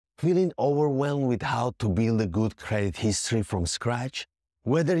Feeling overwhelmed with how to build a good credit history from scratch?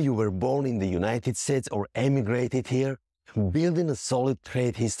 Whether you were born in the United States or emigrated here, building a solid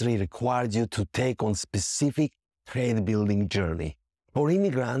credit history requires you to take on specific credit building journey. For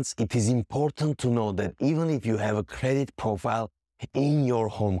immigrants, it is important to know that even if you have a credit profile in your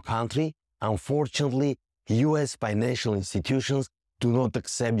home country, unfortunately, U.S. financial institutions do not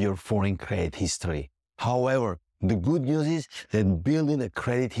accept your foreign credit history. However, the good news is that building a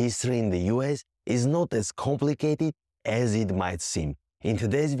credit history in the U.S. is not as complicated as it might seem. In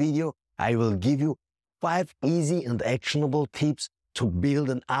today's video, I will give you 5 easy and actionable tips to build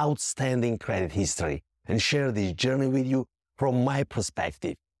an outstanding credit history and share this journey with you from my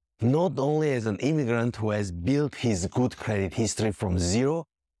perspective. Not only as an immigrant who has built his good credit history from zero,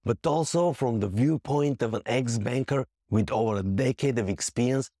 but also from the viewpoint of an ex-banker with over a decade of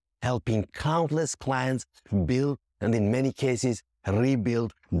experience helping countless clients build and in many cases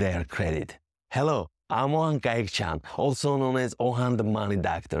rebuild their credit. Hello, I'm Ohan Kaikchan, also known as Ohan the Money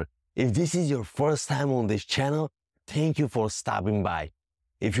Doctor. If this is your first time on this channel, thank you for stopping by.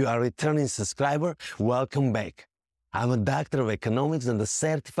 If you are a returning subscriber, welcome back. I'm a doctor of economics and a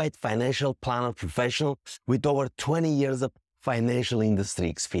certified financial planner professional with over 20 years of financial industry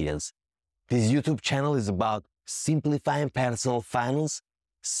experience. This YouTube channel is about simplifying personal finance,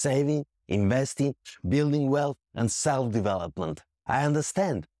 saving, investing, building wealth, and self-development. I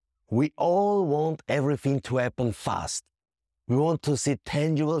understand. We all want everything to happen fast. We want to see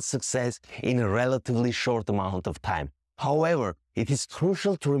tangible success in a relatively short amount of time. However, it is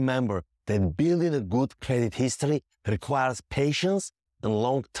crucial to remember that building a good credit history requires patience and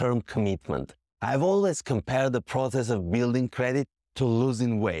long-term commitment. I've always compared the process of building credit to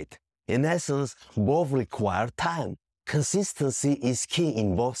losing weight. In essence, both require time. Consistency is key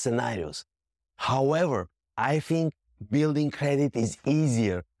in both scenarios. However, I think building credit is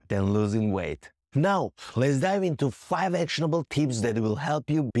easier than losing weight. Now, let's dive into 5 actionable tips that will help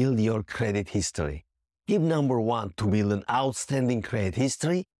you build your credit history. Tip number 1 to build an outstanding credit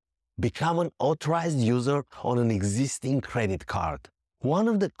history: become an authorized user on an existing credit card. One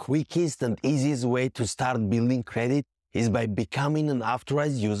of the quickest and easiest ways to start building credit is by becoming an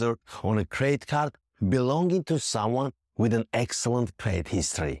authorized user on a credit card belonging to someone with an excellent credit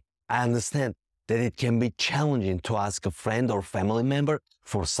history. I understand that it can be challenging to ask a friend or family member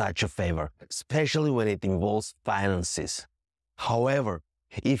for such a favor, especially when it involves finances. However,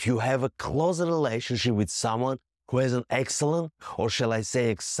 if you have a closer relationship with someone who has an excellent, or shall I say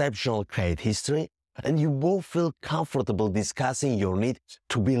exceptional credit history, and you both feel comfortable discussing your need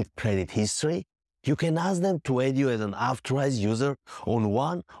to build credit history, you can ask them to add you as an authorized user on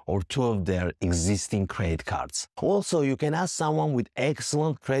 1 or 2 of their existing credit cards. Also, you can ask someone with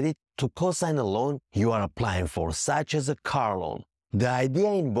excellent credit to co-sign a loan you are applying for, such as a car loan. The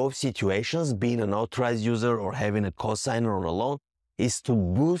idea in both situations, being an authorized user or having a co-signer on a loan, is to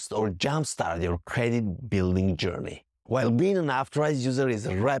boost or jumpstart your credit building journey. While being an authorized user is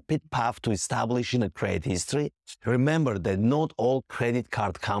a rapid path to establishing a credit history, remember that not all credit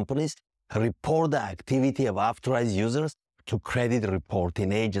card companies report the activity of authorized users to credit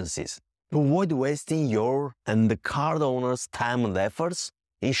reporting agencies. To avoid wasting your and the card owner's time and efforts,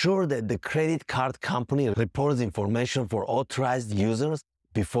 ensure that the credit card company reports information for authorized users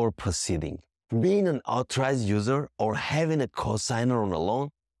before proceeding. Being an authorized user or having a co-signer on a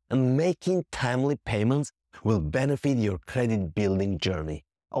loan and making timely payments will benefit your credit building journey.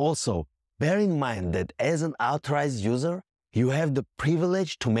 Also, bear in mind that as an authorized user, you have the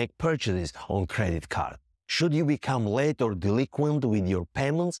privilege to make purchases on credit card. Should you become late or delinquent with your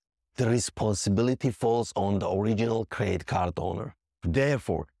payments, the responsibility falls on the original credit card owner.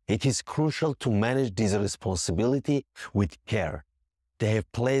 Therefore, it is crucial to manage this responsibility with care. They have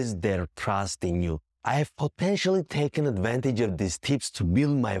placed their trust in you. I have potentially taken advantage of these tips to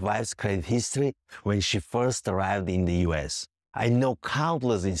build my wife's credit history when she first arrived in the US. I know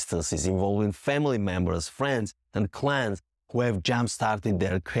countless instances involving family members, friends, and clients who have jump-started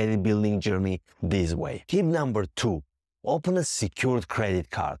their credit building journey this way. Tip number 2, open a secured credit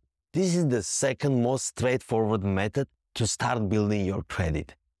card. This is the second most straightforward method to start building your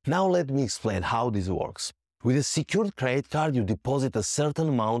credit. Now let me explain how this works. With a secured credit card, you deposit a certain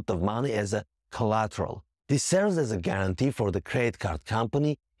amount of money as a collateral. This serves as a guarantee for the credit card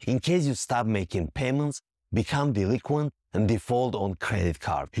company in case you stop making payments, become delinquent, and default on credit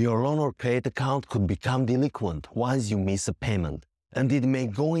card. Your loan or credit account could become delinquent once you miss a payment, and it may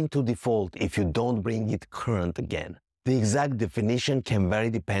go into default if you don't bring it current again. The exact definition can vary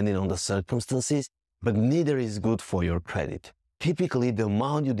depending on the circumstances, but neither is good for your credit. Typically, the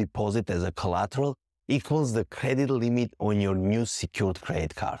amount you deposit as a collateral equals the credit limit on your new secured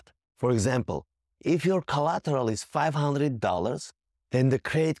credit card. For example, if your collateral is $500, then the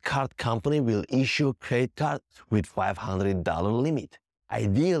credit card company will issue a credit card with $500 limit.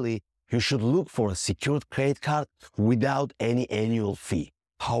 Ideally, you should look for a secured credit card without any annual fee.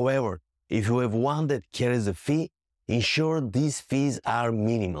 However, if you have one that carries a fee, ensure these fees are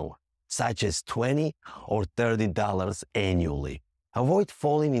minimal, such as $20 or $30 annually. Avoid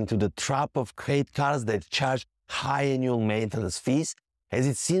falling into the trap of credit cards that charge high annual maintenance fees, as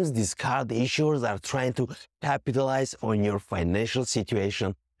it seems these card issuers are trying to capitalize on your financial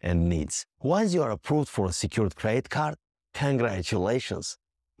situation and needs. Once you are approved for a secured credit card, congratulations!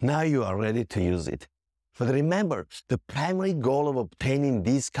 Now you are ready to use it. But remember, the primary goal of obtaining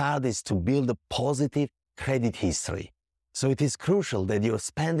this card is to build a positive credit history. So it is crucial that your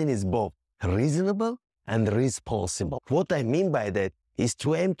spending is both reasonable and responsible. What I mean by that is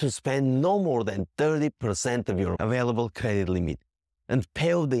to aim to spend no more than 30% of your available credit limit and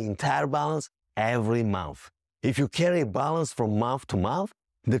pay off the entire balance every month. If you carry a balance from month to month,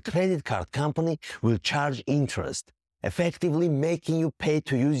 the credit card company will charge interest, effectively making you pay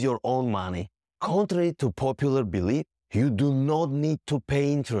to use your own money. Contrary to popular belief, you do not need to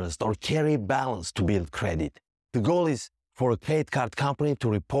pay interest or carry a balance to build credit. The goal is for a credit card company to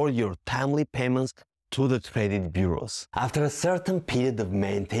report your timely payments to the credit bureaus. After a certain period of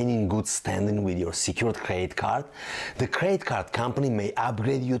maintaining good standing with your secured credit card, the credit card company may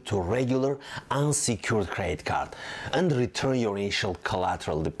upgrade you to a regular unsecured credit card and return your initial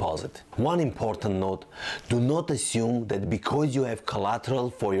collateral deposit. One important note, do not assume that because you have collateral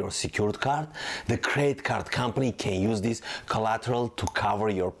for your secured card, the credit card company can use this collateral to cover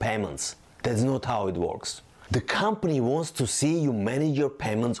your payments. That's not how it works. The company wants to see you manage your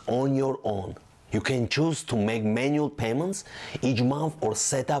payments on your own. You can choose to make manual payments each month or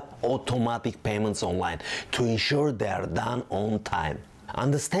set up automatic payments online to ensure they are done on time.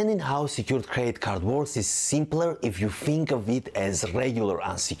 Understanding how secured credit card works is simpler if you think of it as regular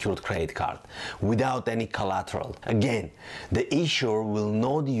unsecured credit card without any collateral. Again, the issuer will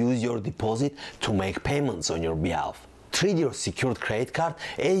not use your deposit to make payments on your behalf. Treat your secured credit card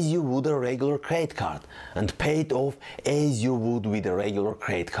as you would a regular credit card and pay it off as you would with a regular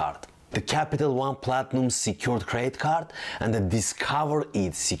credit card. The Capital One Platinum secured credit card and the Discover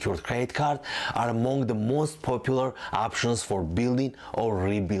It secured credit card are among the most popular options for building or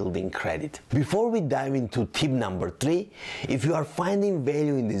rebuilding credit. Before we dive into tip number 3, if you are finding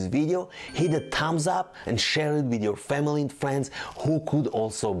value in this video, hit a thumbs up and share it with your family and friends who could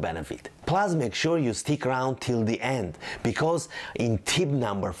also benefit. Plus, make sure you stick around till the end, because in tip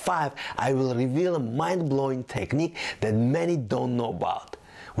number 5, I will reveal a mind-blowing technique that many don't know about,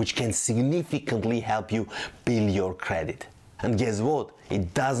 which can significantly help you build your credit. And guess what?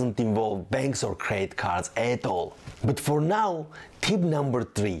 It doesn't involve banks or credit cards at all. But for now, tip number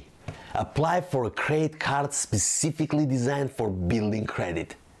 3. Apply for a credit card specifically designed for building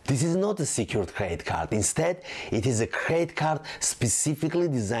credit. This is not a secured credit card. Instead, it is a credit card specifically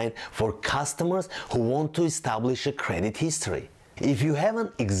designed for customers who want to establish a credit history. If you have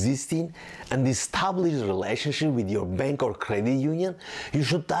an existing and established relationship with your bank or credit union, you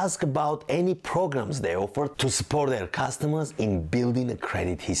should ask about any programs they offer to support their customers in building a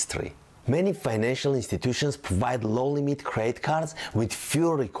credit history. Many financial institutions provide low-limit credit cards with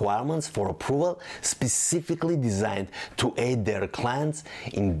fewer requirements for approval, specifically designed to aid their clients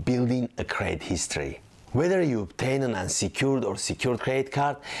in building a credit history. Whether you obtain an unsecured or secured credit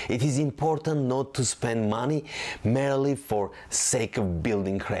card, it is important not to spend money merely for sake of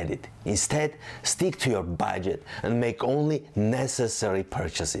building credit. Instead, stick to your budget and make only necessary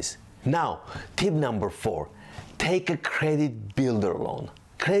purchases. Now, tip number 4. Take a credit builder loan.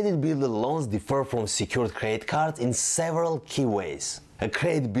 Credit builder loans differ from secured credit cards in several key ways. A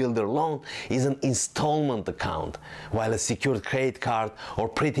credit builder loan is an installment account, while a secured credit card, or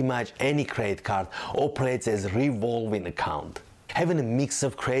pretty much any credit card, operates as a revolving account. Having a mix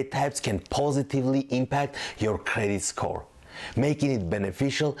of credit types can positively impact your credit score, making it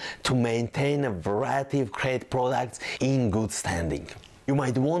beneficial to maintain a variety of credit products in good standing. You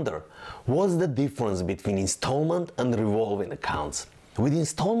might wonder, what's the difference between installment and revolving accounts? With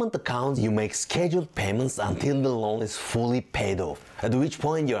installment accounts, you make scheduled payments until the loan is fully paid off, at which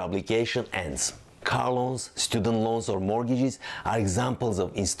point your obligation ends. Car loans, student loans, or mortgages are examples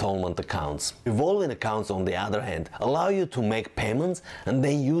of installment accounts. Revolving accounts, on the other hand, allow you to make payments and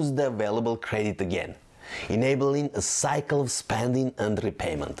then use the available credit again, enabling a cycle of spending and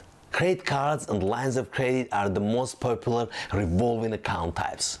repayment. Credit cards and lines of credit are the most popular revolving account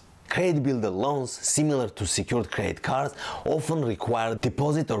types. Credit builder loans, similar to secured credit cards, often require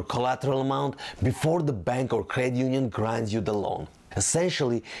deposit or collateral amount before the bank or credit union grants you the loan.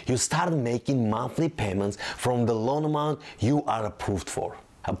 Essentially, you start making monthly payments from the loan amount you are approved for.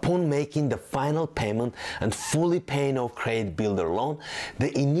 Upon making the final payment and fully paying off credit builder loan,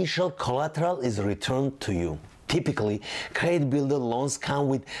 the initial collateral is returned to you. Typically, credit builder loans come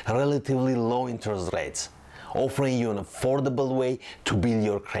with relatively low interest rates, offering you an affordable way to build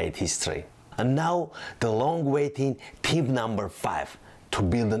your credit history. And now, the long-waiting tip number 5. To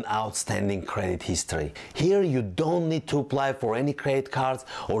build an outstanding credit history. Here you don't need to apply for any credit cards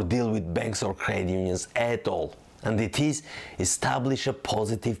or deal with banks or credit unions at all. And it is establish a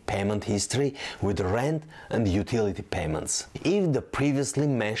positive payment history with rent and utility payments. If the previously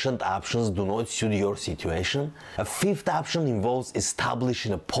mentioned options do not suit your situation, a fifth option involves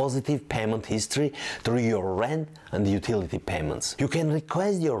establishing a positive payment history through your rent and utility payments. You can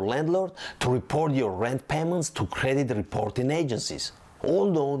request your landlord to report your rent payments to credit reporting agencies.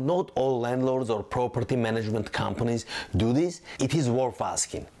 Although not all landlords or property management companies do this, it is worth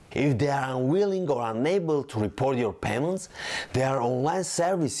asking. If they are unwilling or unable to report your payments, there are online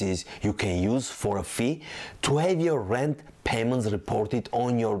services you can use for a fee to have your rent payments reported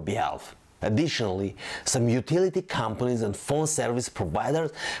on your behalf. Additionally, some utility companies and phone service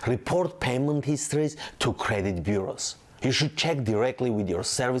providers report payment histories to credit bureaus. You should check directly with your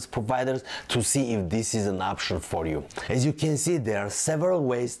service providers to see if this is an option for you. As you can see, there are several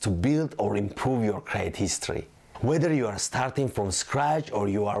ways to build or improve your credit history. Whether you are starting from scratch or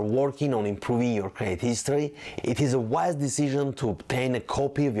you are working on improving your credit history, it is a wise decision to obtain a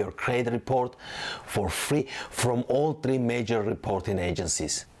copy of your credit report for free from all 3 major reporting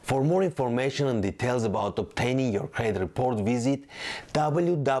agencies. For more information and details about obtaining your credit report, visit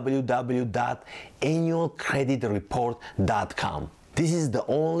www.annualcreditreport.com. This is the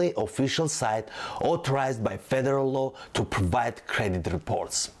only official site authorized by federal law to provide credit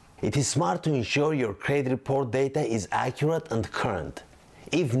reports. It is smart to ensure your credit report data is accurate and current.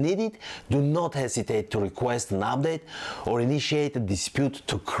 If needed, do not hesitate to request an update or initiate a dispute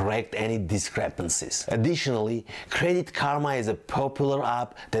to correct any discrepancies. Additionally, Credit Karma is a popular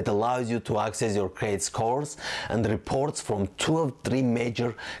app that allows you to access your credit scores and reports from 2 of 3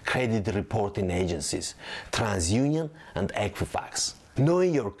 major credit reporting agencies, TransUnion and Equifax.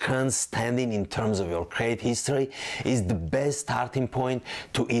 Knowing your current standing in terms of your credit history is the best starting point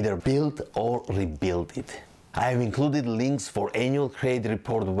to either build or rebuild it. I have included links for Annual Credit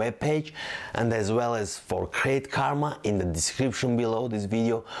Report webpage and as well as for Credit Karma in the description below this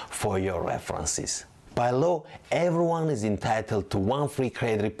video for your references. By law, everyone is entitled to 1 free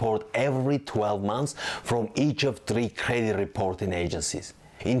credit report every 12 months from each of 3 credit reporting agencies.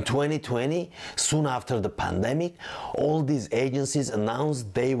 In 2020, soon after the pandemic, all these agencies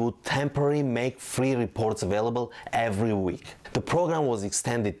announced they would temporarily make free reports available every week. The program was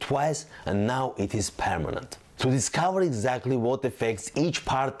extended twice and now it is permanent. To discover exactly what affects each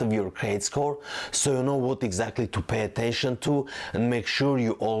part of your credit score, so you know what exactly to pay attention to and make sure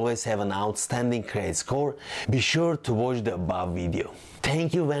you always have an outstanding credit score, be sure to watch the above video.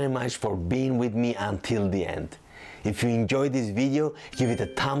 Thank you very much for being with me until the end. If you enjoyed this video, give it a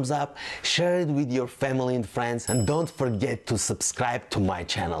thumbs up, share it with your family and friends, and don't forget to subscribe to my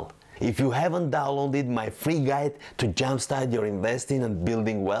channel. If you haven't downloaded my free guide to jumpstart your investing and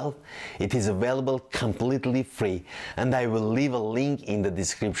building wealth, it is available completely free, and I will leave a link in the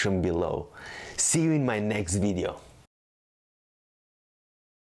description below. See you in my next video.